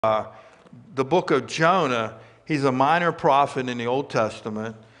the book of Jonah. He's a minor prophet in the Old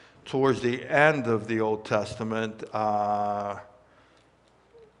Testament, towards the end of the Old Testament,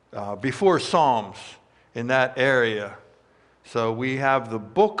 before Psalms, in that area. So we have the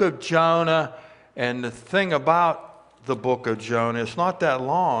book of Jonah, and the thing about the book of Jonah, it's not that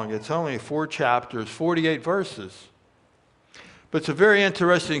long. It's only 4 chapters, 48 verses. But it's a very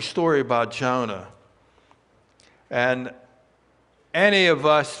interesting story about Jonah. And any of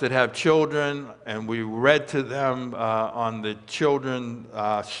us that have children, and we read to them on the children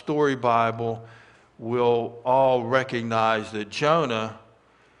story Bible, will all recognize that Jonah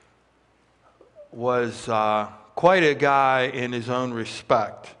was quite a guy in his own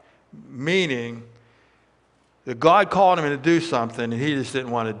respect, meaning that God called him to do something and he just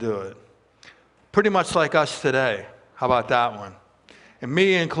didn't want to do it. Pretty much like us today. How about that one? And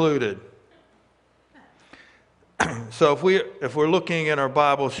me included. So if we're looking in our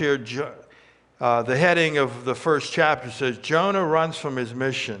Bibles here, the heading of the first chapter says, Jonah runs from his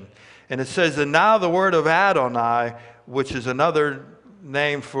mission. And it says, and now the word of Adonai, which is another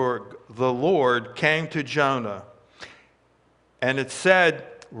name for the Lord, came to Jonah. And it said,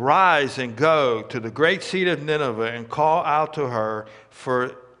 rise and go to the great city of Nineveh and call out to her,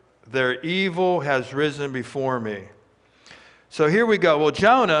 for their evil has risen before me. So here we go. Well,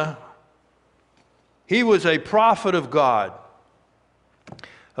 Jonah, he was a prophet of God.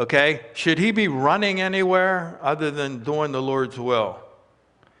 Okay? Should he be running anywhere other than doing the Lord's will?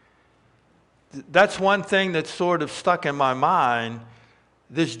 That's one thing that's sort of stuck in my mind.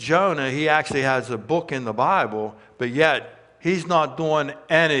 This Jonah, he actually has a book in the Bible, but yet he's not doing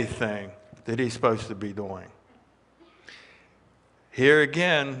anything that he's supposed to be doing. Here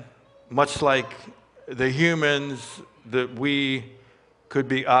again, much like the humans that we could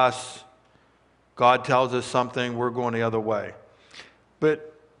be us, God tells us something, we're going the other way.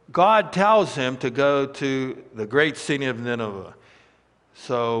 But God tells him to go to the great city of Nineveh.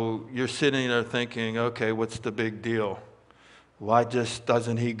 So you're sitting there thinking, okay, what's the big deal? Why just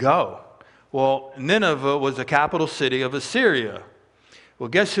doesn't he go? Well, Nineveh was the capital city of Assyria. Well,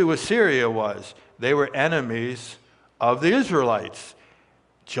 guess who Assyria was? They were enemies of the Israelites.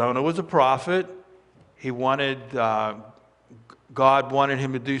 Jonah was a prophet. He wanted, God wanted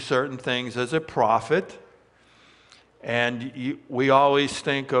him to do certain things as a prophet. And we always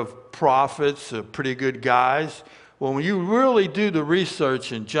think of prophets, pretty good guys. Well, when you really do the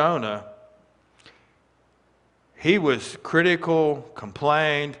research in Jonah, he was critical,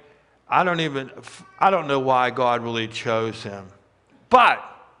 complained. I don't know why God really chose him. But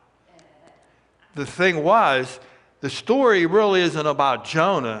the thing was, the story really isn't about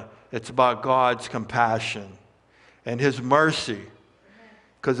Jonah. It's about God's compassion and his mercy.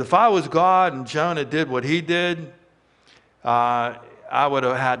 Because if I was God and Jonah did what he did, I would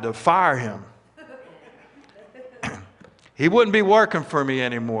have had to fire him. He wouldn't be working for me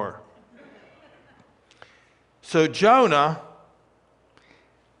anymore. So Jonah,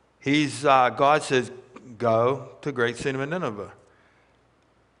 God says, go to great city of Nineveh.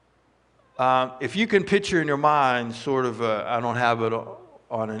 If you can picture in your mind sort of, I don't have it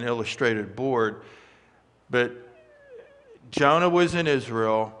on an illustrated board, but Jonah was in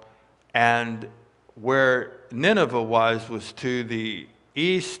Israel, and where Nineveh was to the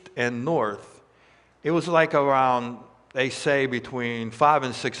east and north. It was like around, they say, between 500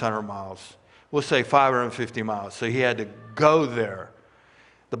 and 600 miles. We'll say 550 miles. So he had to go there.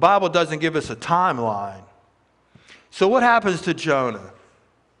 The Bible doesn't give us a timeline. So what happens to Jonah?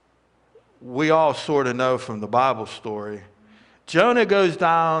 We all sort of know from the Bible story. Jonah goes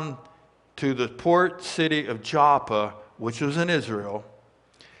down to the port city of Joppa, which was in Israel.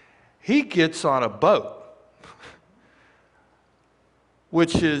 He gets on a boat,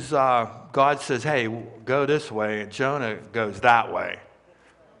 which is, God says, hey, go this way, and Jonah goes that way.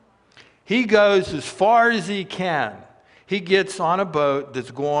 He goes as far as he can. He gets on a boat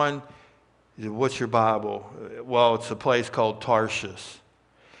that's going, what's your Bible? Well, it's a place called Tarshish.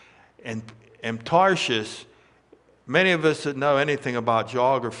 And Tarshish, many of us that know anything about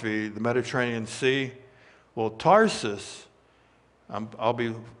geography, the Mediterranean Sea, well, Tarshish,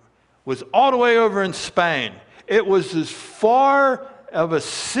 was all the way over in Spain. It was as far of a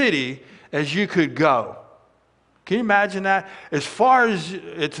city as you could go. Can you imagine that? As far as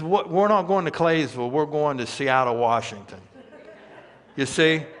we're not going to Claysville, we're going to Seattle, Washington. You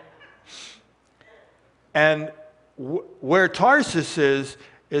see? And where Tarshish is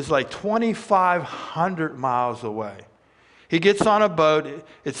like 2,500 miles away. He gets on a boat.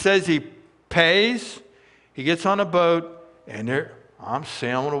 It says he pays. He gets on a boat, and I'm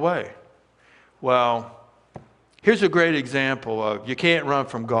sailing away. Well, Here's a great example of you can't run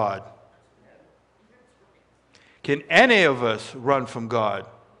from God. Can any of us run from God?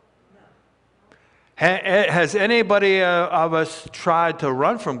 Has anybody of us tried to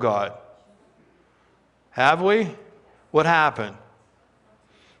run from God? Have we? What happened?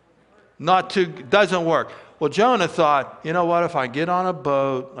 Doesn't work. Well, Jonah thought, you know what, if I get on a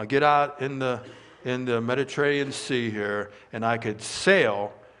boat, I get out in the Mediterranean Sea here, and I could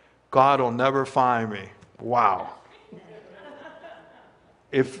sail, God will never find me. Wow.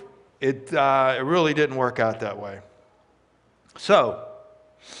 If it really didn't work out that way. So,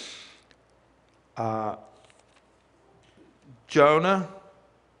 Jonah,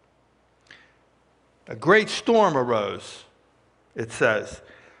 a great storm arose, it says.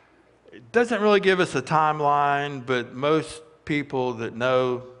 It doesn't really give us a timeline, but most people that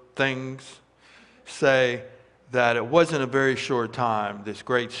know things say that it wasn't a very short time this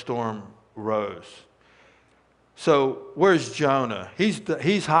great storm rose. So where's Jonah?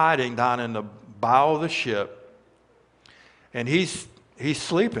 He's hiding down in the bow of the ship, and he's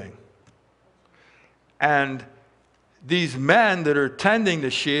sleeping. And these men that are tending the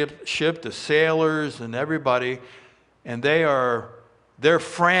ship, the sailors and everybody, and they're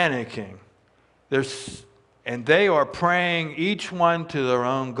franticking. And they are praying, each one to their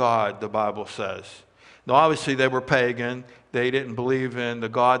own God, the Bible says. Now, obviously, they were pagan. They didn't believe in the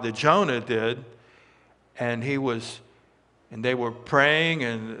God that Jonah did. And they were praying,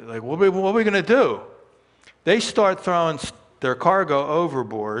 and like, what are we going to do? They start throwing their cargo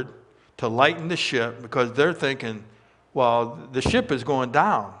overboard to lighten the ship because they're thinking, well, the ship is going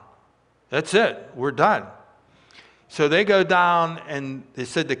down. That's it. We're done. So they go down, and they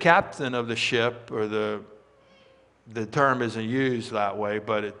said the captain of the ship, or the term isn't used that way,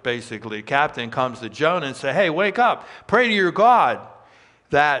 but it basically, captain comes to Jonah and say, hey, wake up. Pray to your God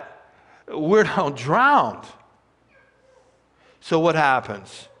that we're not drowned. So what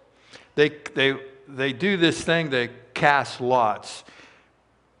happens? They do this thing, they cast lots.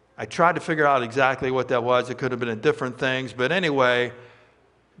 I tried to figure out exactly what that was. It could have been in different things. But anyway,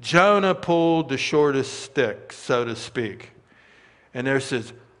 Jonah pulled the shortest stick, so to speak. And there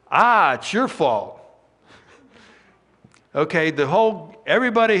says, it's your fault. Okay,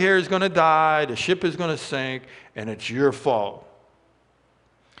 everybody here is going to die. The ship is going to sink, and it's your fault.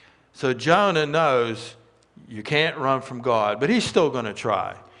 So Jonah knows you can't run from God, but he's still going to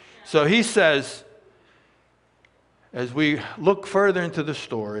try. So he says, as we look further into the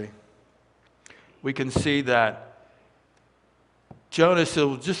story, we can see that Jonah said,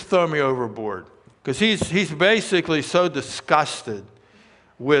 well, just throw me overboard. Because he's basically so disgusted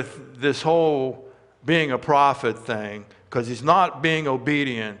with this whole being a prophet thing, because he's not being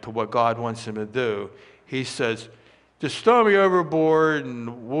obedient to what God wants him to do. He says, just throw me overboard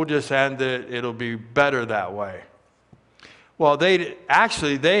and we'll just end it. It'll be better that way. Well, they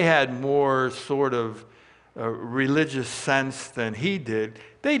had more sort of religious sense than he did.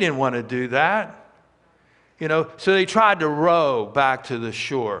 They didn't want to do that. So they tried to row back to the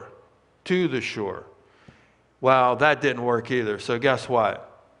shore. Well, that didn't work either. So guess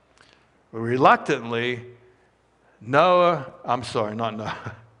what? Reluctantly, not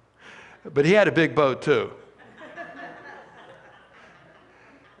Noah, but he had a big boat too.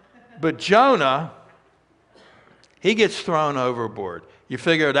 But Jonah, he gets thrown overboard. You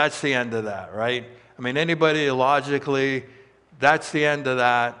figure that's the end of that, right? I mean, anybody logically, that's the end of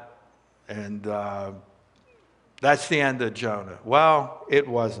that, and that's the end of Jonah. Well, it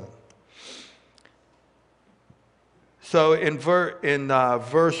wasn't. So in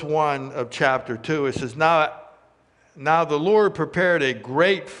verse 1 of chapter 2, it says, Now the Lord prepared a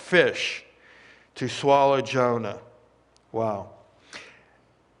great fish to swallow Jonah. Wow.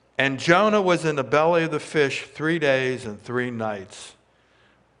 And Jonah was in the belly of the fish 3 days and 3 nights.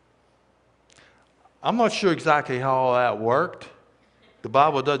 I'm not sure exactly how all that worked. The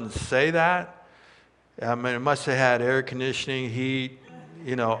Bible doesn't say that. I mean, it must have had air conditioning, heat,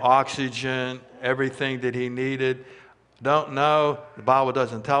 oxygen, everything that he needed. Don't know. The Bible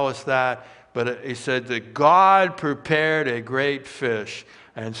doesn't tell us that. But he said that God prepared a great fish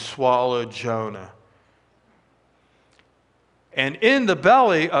and swallowed Jonah. And in the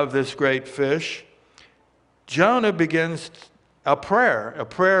belly of this great fish, Jonah begins a prayer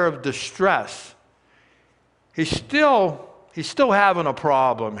of distress. He's still having a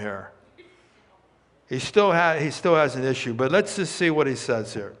problem here. He still has an issue. But let's just see what he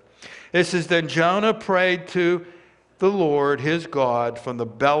says here. It says, Then Jonah prayed to the Lord his God from the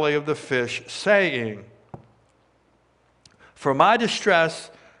belly of the fish, saying, For my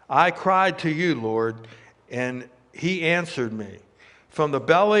distress I cried to you, Lord, and he answered me. From the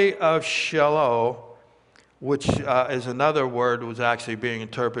belly of Sheol which is another word was actually being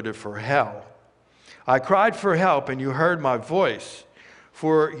interpreted for hell. I cried for help, and you heard my voice.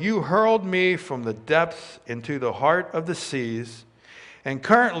 For you hurled me from the depths into the heart of the seas, and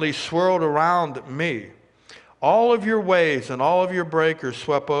currently swirled around me. All of your waves and all of your breakers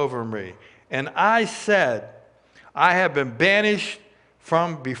swept over me. And I said, I have been banished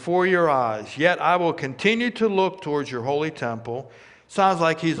from before your eyes, yet I will continue to look towards your holy temple. Sounds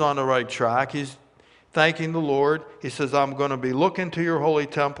like he's on the right track. He's thanking the Lord. He says, I'm going to be looking to your holy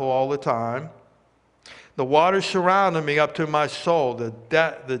temple all the time. The waters surrounded me up to my soul.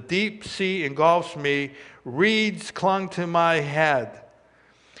 The deep sea engulfs me. Reeds clung to my head.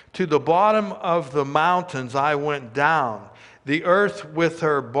 To the bottom of the mountains I went down. The earth with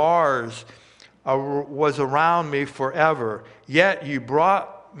her bars was around me forever. Yet you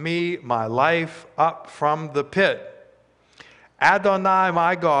brought me my life up from the pit. Adonai,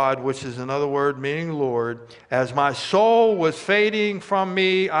 my God, which is another word meaning Lord, as my soul was fading from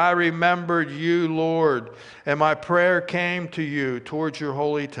me, I remembered you, Lord, and my prayer came to you towards your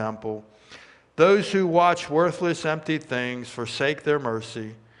holy temple. Those who watch worthless, empty things forsake their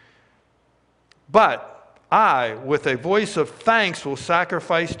mercy. But I, with a voice of thanks, will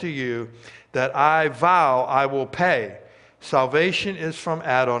sacrifice to you, that I vow I will pay. Salvation is from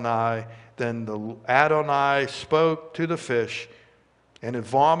Adonai. Then the Adonai spoke to the fish, and it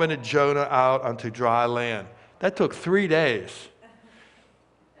vomited Jonah out unto dry land. That took 3 days.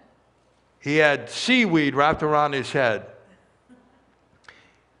 He had seaweed wrapped around his head.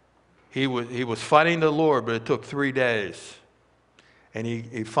 He was fighting the Lord, but it took 3 days. And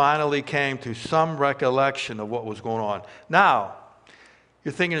he finally came to some recollection of what was going on. Now,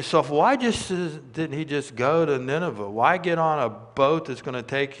 you're thinking to yourself, why didn't he just go to Nineveh? Why get on a boat that's going to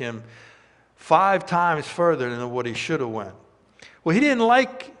take him 5 times further than what he should have went? Well, he didn't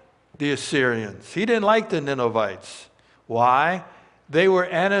like the Assyrians. He didn't like the Ninevites. Why? They were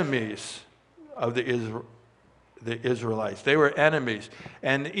enemies of the Israelites. They were enemies.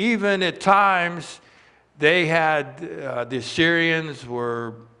 And even at times, they had, the Assyrians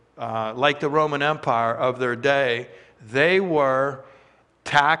were like the Roman Empire of their day. They were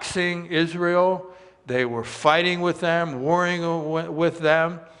taxing Israel. They were fighting with them, warring with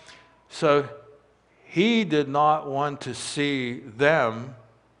them. So he did not want to see them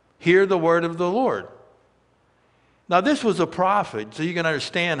hear the word of the Lord. Now, this was a prophet, so you can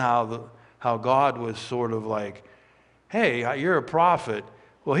understand how God was sort of like, hey, you're a prophet.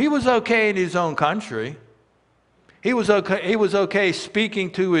 Well, he was okay in his own country. He was okay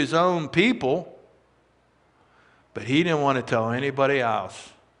speaking to his own people, but he didn't want to tell anybody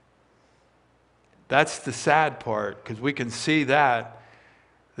else. That's the sad part, because we can see that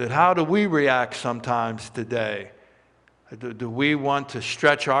how do we react sometimes today? Do we want to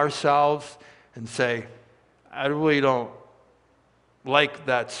stretch ourselves and say, I really don't like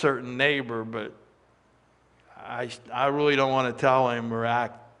that certain neighbor, but I really don't want to tell him or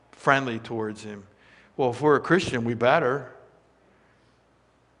act friendly towards him? Well, if we're a Christian, we better.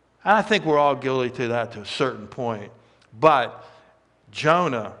 And I think we're all guilty to that to a certain point. But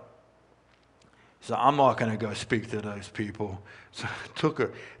Jonah said, I'm not going to go speak to those people. So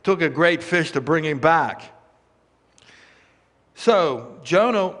it took a great fish to bring him back. So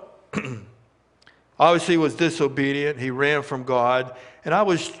Jonah obviously was disobedient. He ran from God. And I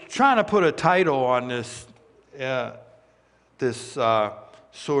was trying to put a title on this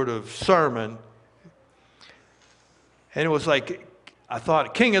sort of sermon. And it was like, I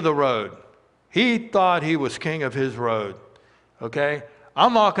thought, king of the road. He thought he was king of his road. Okay?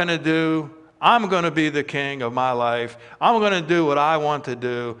 I'm going to be the king of my life. I'm going to do what I want to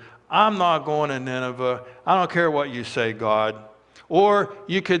do. I'm not going to Nineveh. I don't care what you say, God. Or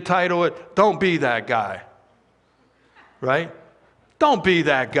you could title it, Don't Be That Guy. Right? Don't be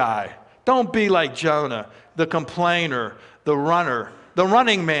that guy. Don't be like Jonah, the complainer, the runner, the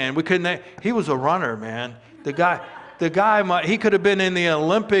running man. He was a runner, man. The guy, he could have been in the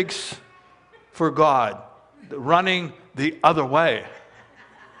Olympics for God, running the other way.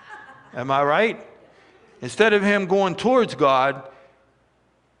 Am I right? Instead of him going towards God,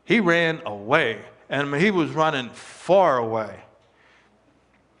 he ran away. And he was running far away.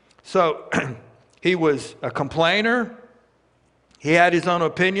 So he was a complainer. He had his own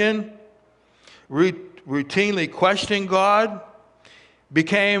opinion, routinely questioned God,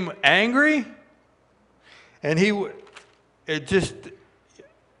 became angry, and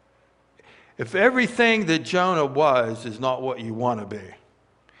if everything that Jonah was is not what you want to be.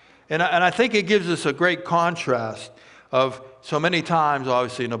 And I think it gives us a great contrast of so many times,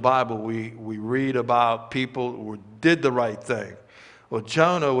 obviously, in the Bible, we read about people who did the right thing. Well,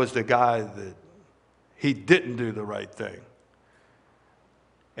 Jonah was the guy that he didn't do the right thing.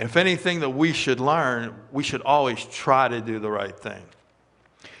 And if anything that we should learn, we should always try to do the right thing.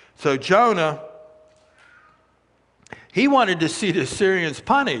 So Jonah, he wanted to see the Syrians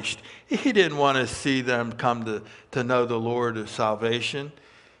punished. He didn't want to see them come to know the Lord of salvation.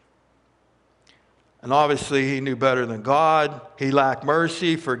 And obviously he knew better than God. He lacked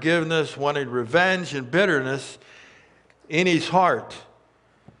mercy, forgiveness, wanted revenge and bitterness in his heart.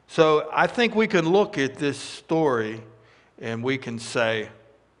 So I think we can look at this story and we can say,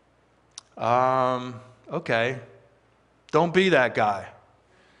 okay, don't be that guy.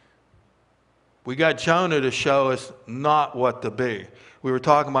 We got Jonah to show us not what to be. We were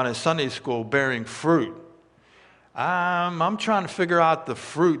talking about in Sunday school bearing fruit. I'm trying to figure out the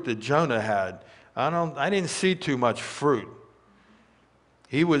fruit that Jonah had. I didn't see too much fruit.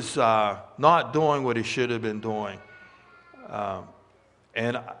 He was not doing what he should have been doing.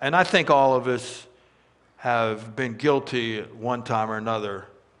 And I think all of us have been guilty at one time or another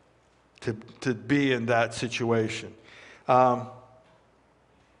to be in that situation.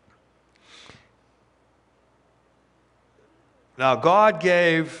 Now, God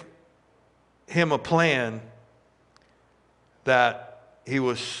gave him a plan that he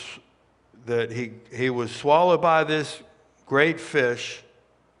was swallowed by this great fish.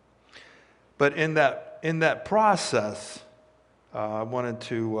 But in that process, I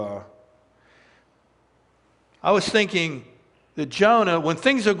was thinking that Jonah, when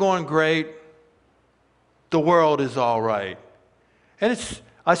things are going great, the world is all right. And it's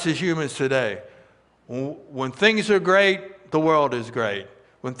us as humans today. When things are great, the world is great.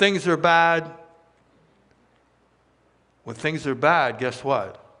 When things are bad, guess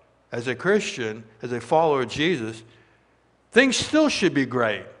what? As a Christian, as a follower of Jesus, things still should be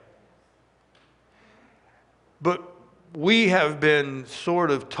great. But we have been sort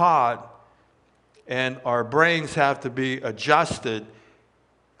of taught, and our brains have to be adjusted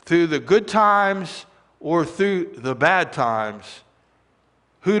through the good times or through the bad times.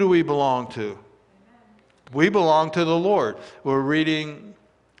 Who do we belong to? We belong to the Lord. We're reading,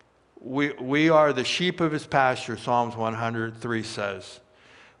 we are the sheep of his pasture, Psalms 103 says.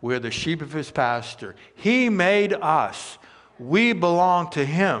 We're the sheep of his pasture. He made us. We belong to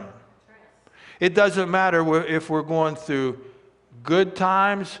him. It doesn't matter if we're going through good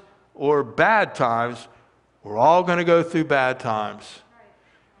times or bad times. We're all going to go through bad times.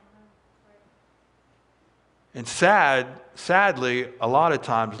 And sadly, a lot of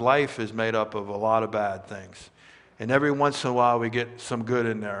times life is made up of a lot of bad things. And every once in a while we get some good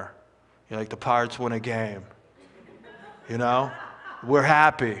in there. Like the Pirates win a game. We're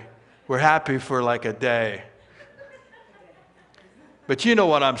happy. We're happy for like a day. But you know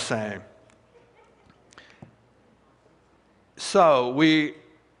what I'm saying. So we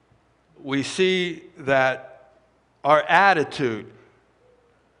see that our attitude,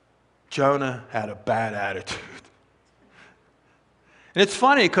 Jonah had a bad attitude. And it's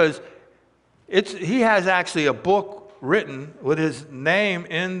funny because he has actually a book written with his name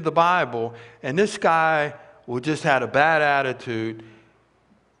in the Bible, and this guy just had a bad attitude.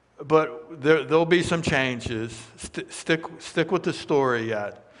 But there'll be some changes. Stick with the story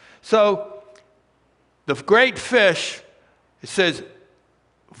yet. So the great fish, it says,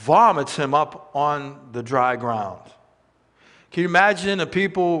 vomits him up on the dry ground. Can you imagine the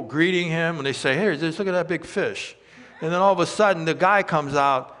people greeting him and they say, "Here, just look at that big fish." And then all of a sudden the guy comes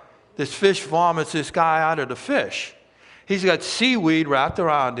out, this fish vomits this guy out of the fish. He's got seaweed wrapped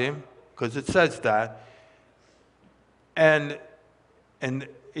around him, because it says that. And then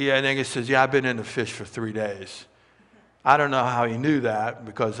it says, "Yeah, I've been in the fish for 3 days." I don't know how he knew that,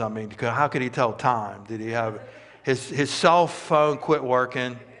 because how could he tell time? Did he have his cell phone quit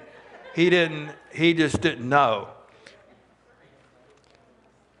working? He just didn't know.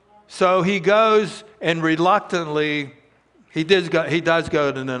 So he goes, and reluctantly, he does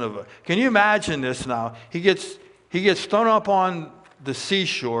go to Nineveh. Can you imagine this now? He gets thrown up on the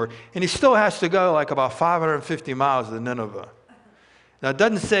seashore, and he still has to go like about 550 miles to Nineveh. Now, it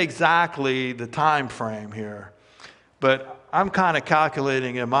doesn't say exactly the time frame here, but I'm kind of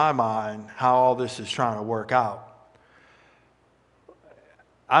calculating in my mind how all this is trying to work out.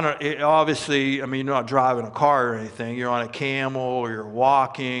 Obviously, you're not driving a car or anything. You're on a camel or you're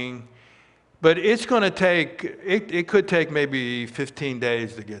walking. But it's going to take, it could take maybe 15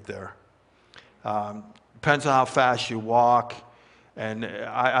 days to get there. Depends on how fast you walk. And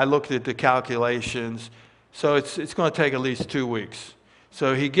I looked at the calculations. So it's going to take at least 2 weeks.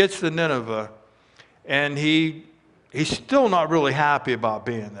 So he gets to Nineveh, and he's still not really happy about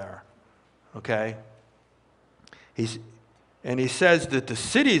being there. Okay? And he says that the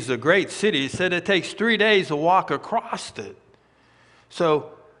city is a great city. He said it takes 3 days to walk across it.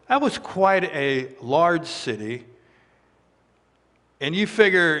 So that was quite a large city. And you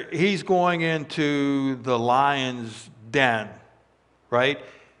figure he's going into the lion's den, right?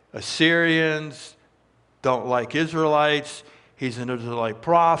 Assyrians don't like Israelites. He's an Israelite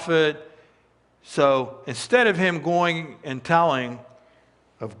prophet. So instead of him going and telling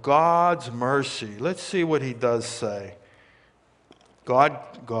of God's mercy, let's see what he does say.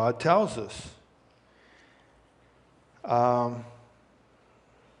 God tells us.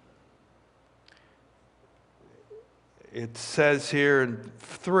 It says here in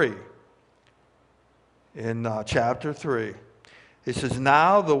chapter 3, it says,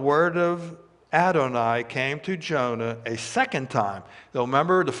 now the word of Adonai came to Jonah a second time. Now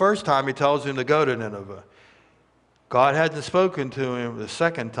remember, the first time he tells him to go to Nineveh. God hadn't spoken to him the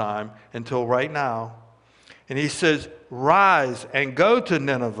second time until right now. And he says, rise and go to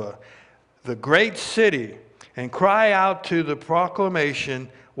Nineveh, the great city, and cry out to the proclamation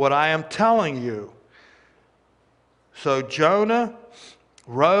what I am telling you. So Jonah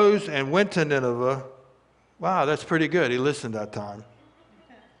rose and went to Nineveh. Wow, that's pretty good. He listened that time.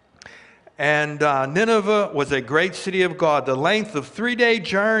 And Nineveh was a great city of God, the length of 3-day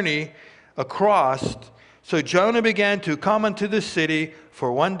journey across. So Jonah began to come into the city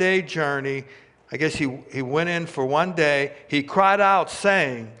for 1-day journey. I guess he went in for 1 day. He cried out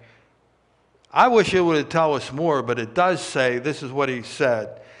saying, I wish it would tell us more, but it does say, this is what he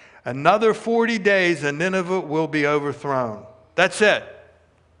said. Another 40 days and Nineveh will be overthrown. That's it.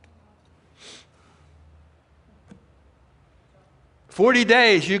 40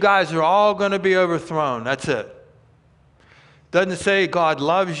 days, you guys are all going to be overthrown. That's it. Doesn't say God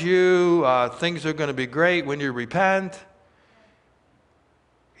loves you, things are going to be great when you repent.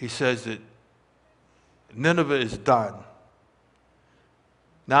 He says that Nineveh is done.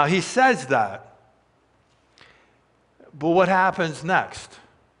 Now he says that. But what happens next?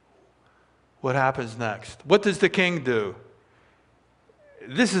 What happens next? What does the king do?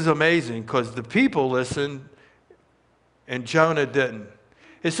 This is amazing because the people listened and Jonah didn't.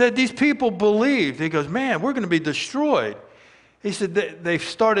 It said these people believed. He goes, man, we're going to be destroyed. He said they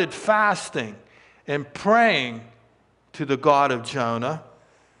started fasting and praying to the God of Jonah.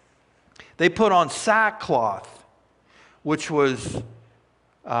 They put on sackcloth, which was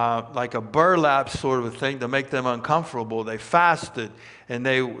like a burlap sort of a thing to make them uncomfortable. They fasted and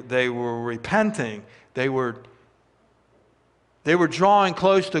they were repenting. They were drawing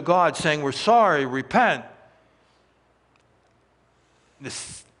close to God, saying, we're sorry, repent.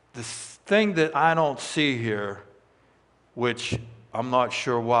 This thing that I don't see here, which I'm not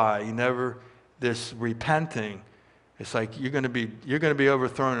sure why, this repenting, it's like you're going to be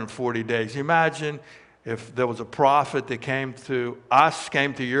overthrown in 40 days. You imagine if there was a prophet that came to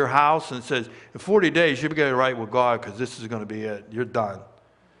your house and says, in 40 days you'll get right with God because this is going to be it. You're done.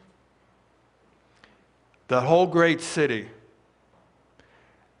 The whole great city.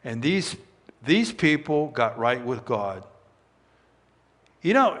 And these people got right with God.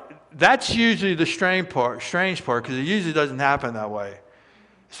 You know, that's usually the strange part, because it usually doesn't happen that way.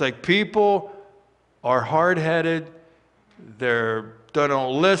 It's like people are hard-headed, they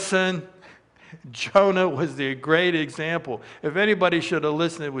don't listen. Jonah was the great example. If anybody should have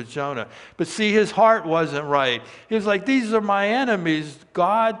listened, it was Jonah. But see, his heart wasn't right. He was like, these are my enemies.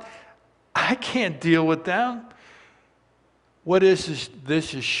 God, I can't deal with them. What is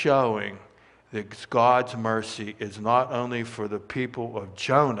this is showing that God's mercy is not only for the people of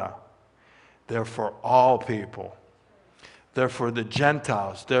Jonah, they're for all people. They're for the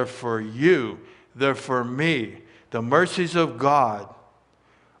Gentiles. They're for you. They're for me. The mercies of God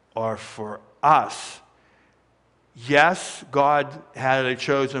are for us. Yes, God had a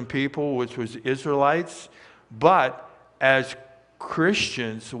chosen people, which was Israelites, but as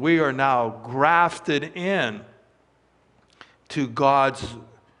Christians, we are now grafted in to God's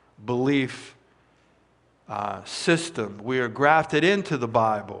belief system. We are grafted into the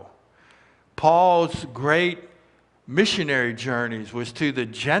Bible. Paul's great missionary journeys was to the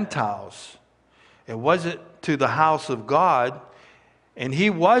Gentiles. It wasn't to the house of God. And he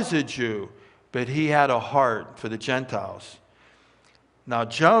was a Jew, but he had a heart for the Gentiles. Now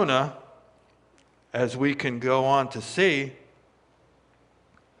Jonah, as we can go on to see,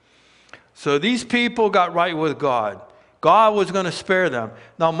 so these people got right with God. God was going to spare them.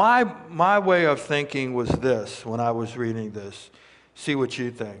 Now my way of thinking was this when I was reading this. See what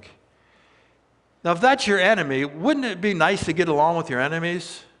you think. Now if that's your enemy, wouldn't it be nice to get along with your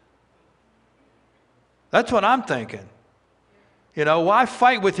enemies? That's what I'm thinking. You know, why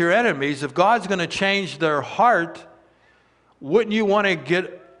fight with your enemies if God's going to change their heart wouldn't you want to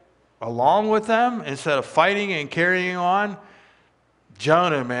get along with them instead of fighting and carrying on?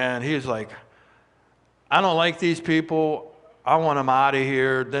 Jonah, man, he was like, I don't like these people. I want them out of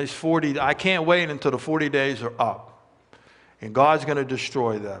here. I can't wait until the 40 days are up. And God's going to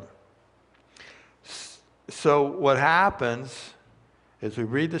destroy them. So what happens, as we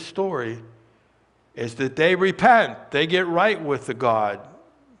read the story, is that they repent. They get right with the God,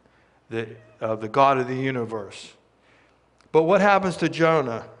 the God of the universe. But what happens to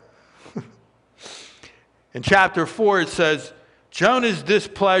Jonah? In chapter 4, it says, Jonah's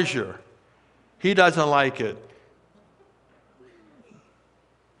displeasure. He doesn't like it.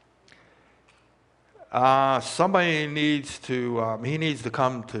 Somebody needs to, he needs to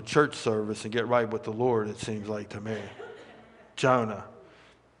come to church service and get right with the Lord, it seems like to me. Jonah.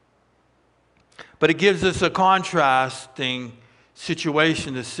 But it gives us a contrasting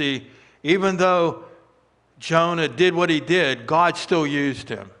situation to see, even though Jonah did what he did, God still used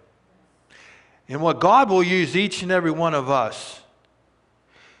him. And what God will use each and every one of us.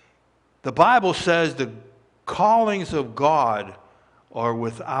 The Bible says the callings of God are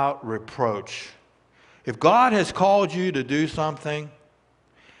without reproach. If God has called you to do something,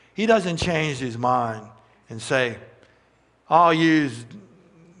 he doesn't change his mind and say, I'll use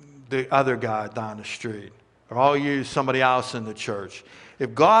the other guy down the street, or I'll use somebody else in the church.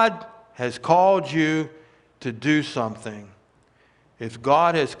 If God has called you to do something, if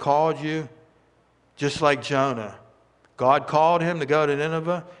God has called you, just like Jonah, God called him to go to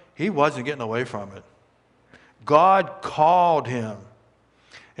Nineveh, he wasn't getting away from it. God called him.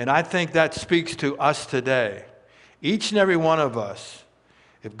 And I think that speaks to us today. Each and every one of us,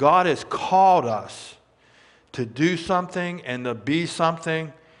 if God has called us to do something and to be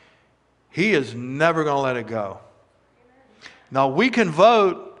something, he is never going to let it go. Now, we can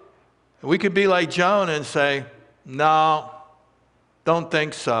vote. We could be like Jonah and say, no, don't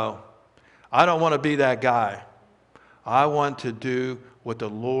think so. I don't want to be that guy. I want to do what the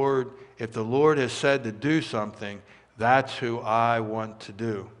Lord, if the Lord has said to do something, that's who I want to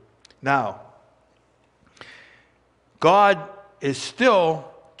do. Now, God is still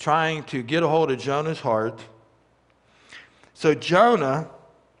trying to get a hold of Jonah's heart. So Jonah,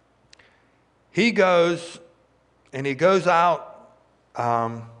 he goes out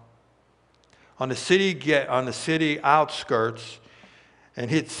on the city outskirts,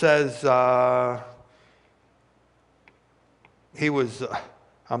 and it says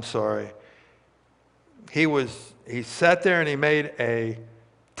he sat there and he made a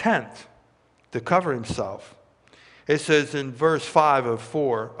tent to cover himself. It says in verse 5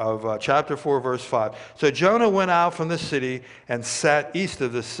 of chapter 4, verse 5. So Jonah went out from the city and sat east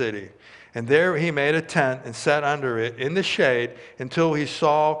of the city. And there he made a tent and sat under it in the shade until he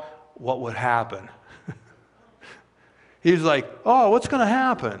saw what would happen. He's like, oh, what's going to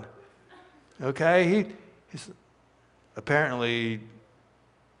happen? Okay, he's apparently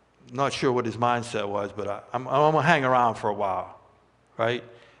not sure what his mindset was, but I'm going to hang around for a while, right?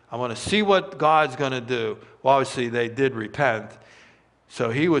 I want to see what God's going to do. Well, obviously, they did repent, so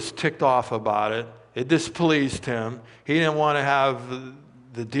he was ticked off about it. It displeased him. He didn't want to have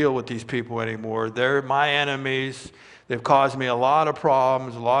the deal with these people anymore. They're my enemies. They've caused me a lot of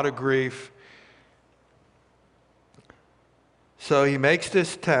problems, a lot of grief. So he makes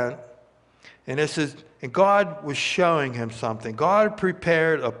this tent, and it says, and God was showing him something. God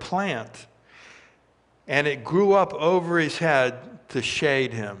prepared a plant, and it grew up over his head to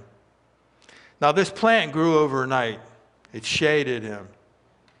shade him. Now, this plant grew overnight. It shaded him.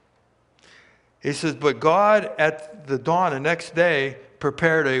 He says, but God at the dawn the next day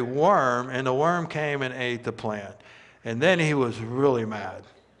prepared a worm, and the worm came and ate the plant. And then he was really mad.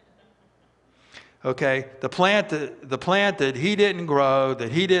 Okay, the plant that he didn't grow,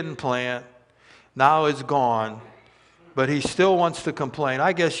 that he didn't plant, now is gone, but he still wants to complain.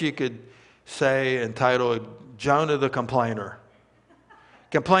 I guess you could say, entitle it, Jonah the Complainer.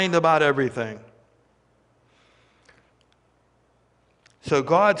 Complained about everything. So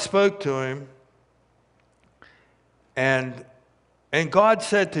God spoke to him, and God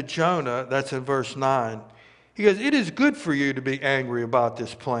said to Jonah, that's in verse 9, he goes, it is good for you to be angry about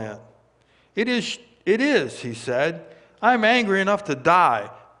this plant. It is, he said. I'm angry enough to die.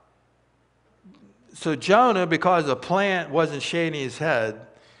 So Jonah, because a plant wasn't shading his head,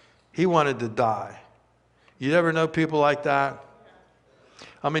 he wanted to die. You ever know people like that?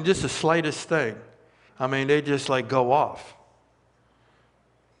 I mean, just the slightest thing. I mean, they just like go off.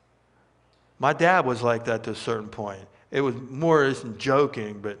 My dad was like that to a certain point. It was more isn't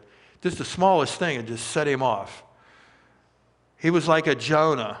joking, but just the smallest thing, it just set him off. He was like a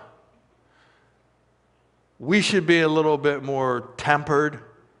Jonah. we should be a little bit more tempered.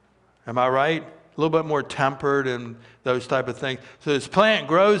 Am I right? A little bit more tempered and those type of things. So this plant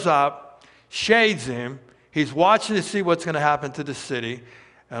grows up, shades him. He's watching to see what's going to happen to the city.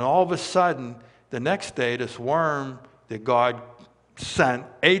 And all of a sudden, the next day, this worm that God sent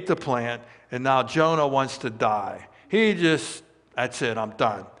ate the plant. And now Jonah wants to die. That's it, I'm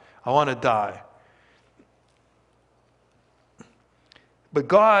done. I want to die.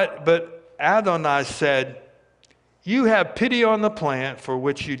 But Adonai said, you have pity on the plant for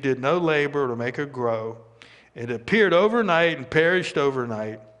which you did no labor to make it grow. It appeared overnight and perished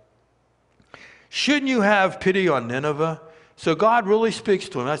overnight. Shouldn't you have pity on Nineveh? So God really speaks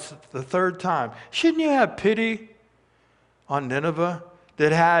to him. That's the third time. Shouldn't you have pity on Nineveh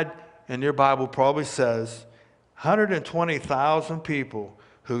that had, and your Bible probably says, 120,000 people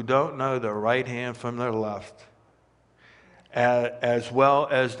who don't know their right hand from their left, as well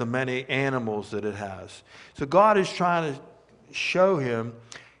as the many animals that it has. So God is trying to show him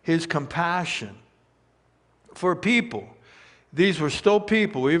his compassion for people. These were still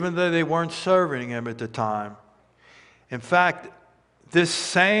people, even though they weren't serving him at the time. In fact, this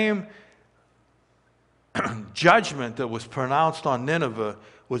same judgment that was pronounced on Nineveh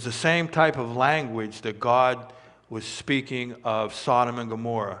was the same type of language that God was speaking of Sodom and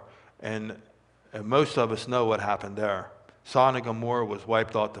Gomorrah. And most of us know what happened there. Sodom and Gomorrah was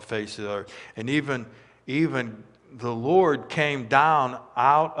wiped off the face of the earth. And even the Lord came down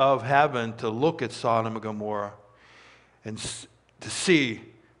out of heaven to look at Sodom and Gomorrah and to see.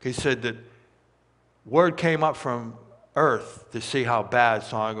 He said that word came up from earth to see how bad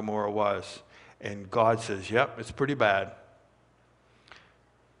Sodom and Gomorrah was. And God says, yep, it's pretty bad.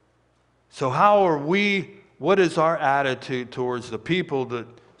 So how are we, what is our attitude towards the people that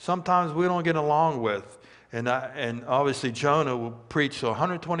sometimes we don't get along with? And obviously Jonah will preach to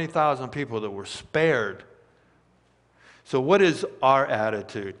 120,000 people that were spared. So what is our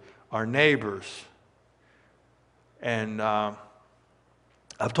attitude? Our neighbors. And I've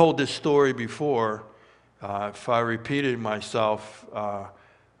told this story before. If I repeated myself, I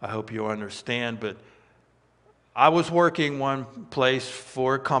hope you understand. But I was working one place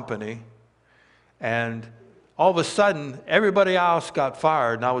for a company, and all of a sudden, everybody else got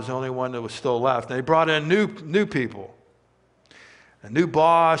fired, and I was the only one that was still left. And they brought in new people, a new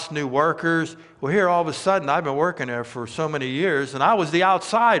boss, new workers. Well, here all of a sudden, I've been working there for so many years, and I was the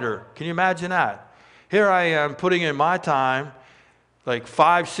outsider. Can you imagine that? Here I am putting in my time, like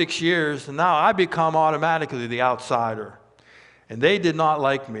 5-6 years, and now I become automatically the outsider. And they did not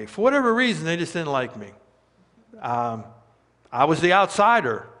like me. For whatever reason, they just didn't like me. I was the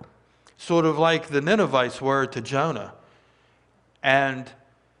outsider, sort of like the Ninevites were to Jonah. And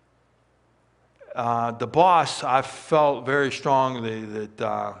the boss, I felt very strongly that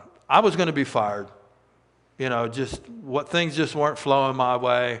I was going to be fired. You know, things just weren't flowing my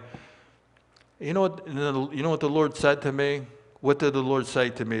way. You know what the Lord said to me? What did the Lord say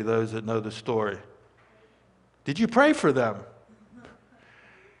to me, those that know the story? Did you pray for them?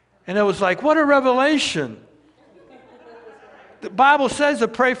 And it was like, what a revelation. The Bible says to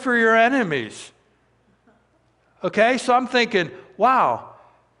pray for your enemies. Okay, so I'm thinking, wow,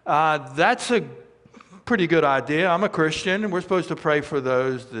 that's a pretty good idea. I'm a Christian, and we're supposed to pray for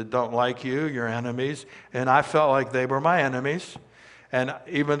those that don't like you, your enemies. And I felt like they were my enemies. And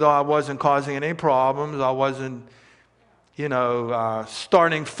even though I wasn't causing any problems, I wasn't,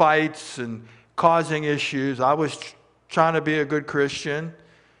 starting fights and causing issues. I was trying to be a good Christian.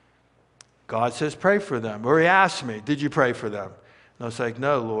 God says, pray for them. Or he asked me, did you pray for them? And I was like,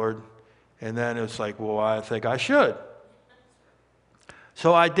 no, Lord. And then it's like, well, I think I should.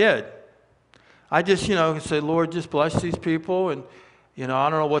 So I did. I just, say, Lord, just bless these people. And, I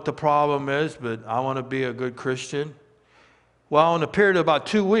don't know what the problem is, but I want to be a good Christian. Well, in a period of about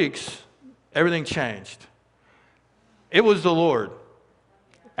 2 weeks, everything changed. It was the Lord.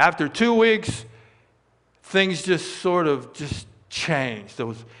 After 2 weeks, things just sort of just changed.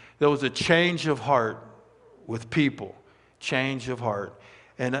 There was a change of heart with people, change of heart.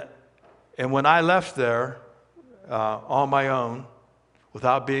 And when I left there on my own,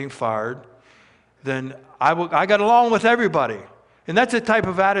 without being fired, then I got along with everybody. And that's the type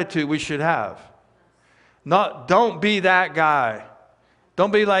of attitude we should have. Don't be that guy.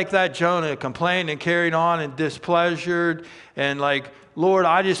 Don't be like that Jonah, complained and carried on and displeasured and like, Lord,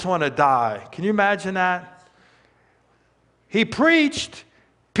 I just want to die. Can you imagine that? He preached.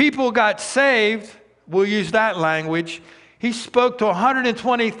 People got saved. We'll use that language. He spoke to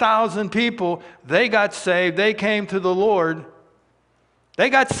 120,000 people. They got saved. They came to the Lord. They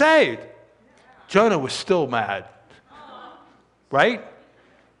got saved. Jonah was still mad. Right?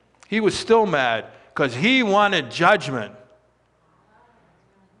 He was still mad because he wanted judgment.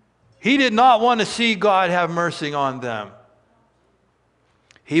 He did not want to see God have mercy on them.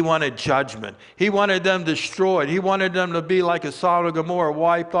 He wanted judgment. He wanted them destroyed. He wanted them to be like a Sodom and Gomorrah,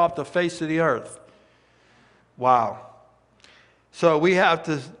 wiped off the face of the earth. Wow. So we have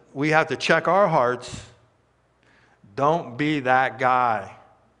to check our hearts. Don't be that guy.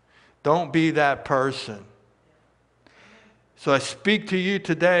 Don't be that person. So I speak to you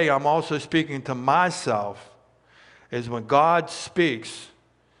today. I'm also speaking to myself. Is when God speaks,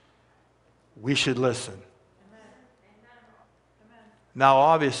 we should listen. Now,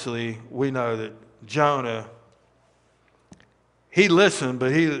 obviously, we know that Jonah, he listened,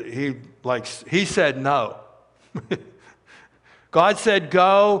 but he said no. God said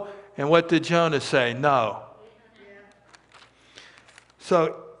go, and what did Jonah say? No.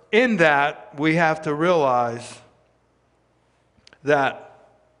 So in that, we have to realize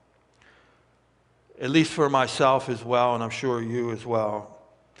that, at least for myself as well, and I'm sure you as well,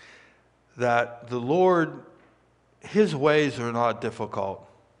 that the Lord, his ways are not difficult.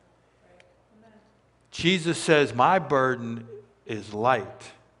 Jesus says, my burden is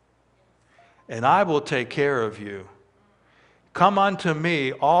light, and I will take care of you. Come unto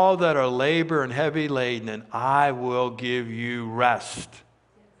me, all that are labor and heavy laden, and I will give you rest.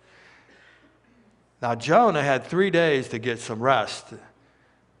 Now, Jonah had 3 days to get some rest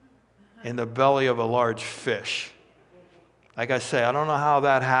in the belly of a large fish. Like I say, I don't know how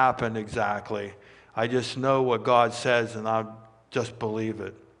that happened exactly. I just know what God says, and I just believe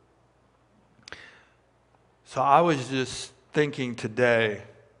it. So I was just thinking today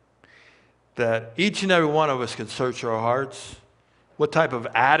that each and every one of us can search our hearts. What type of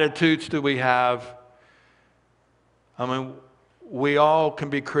attitudes do we have? I mean, we all can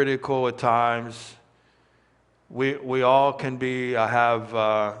be critical at times. We all can be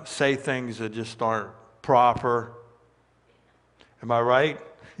say things that just aren't proper. Am I right?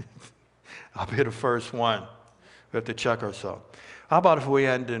 I'll be the first one. We have to check ourselves. How about if we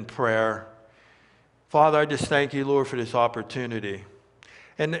end in prayer? Father, I just thank you, Lord, for this opportunity.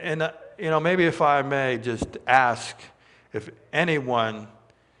 And maybe if I may just ask if anyone,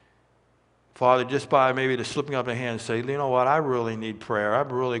 Father, just by maybe the slipping up a hand, say, you know what, I really need prayer.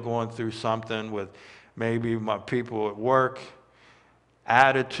 I'm really going through something with maybe my people at work,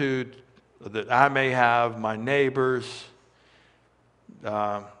 attitude that I may have, my neighbors.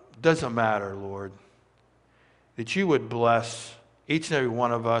 Doesn't matter, Lord. That you would bless each and every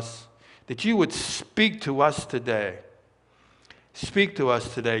one of us. That you would speak to us today. Speak to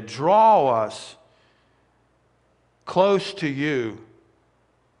us today. Draw us close to you.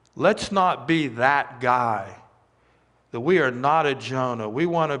 Let's not be that guy. That we are not a Jonah. We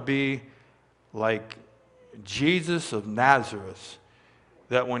want to be like Jesus of Nazareth.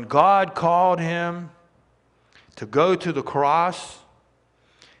 That when God called him to go to the cross,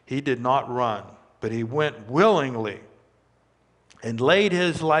 he did not run, but he went willingly and laid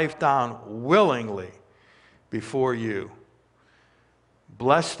his life down willingly before you.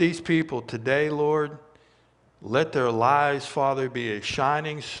 Bless these people today, Lord. Let their lives, Father, be a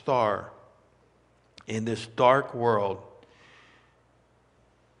shining star in this dark world.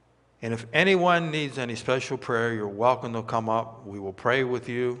 And if anyone needs any special prayer, you're welcome to come up. We will pray with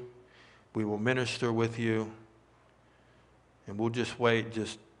you. We will minister with you. And we'll just wait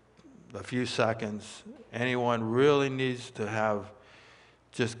just a few seconds. Anyone really needs to have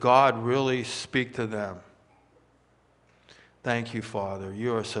just God really speak to them. Thank you, Father.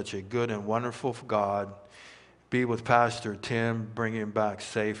 You are such a good and wonderful God. Be with Pastor Tim, bring him back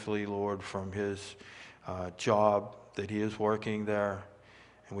safely, Lord, from his job that he is working there.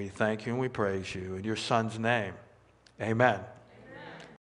 And we thank you and we praise you in your Son's name. Amen.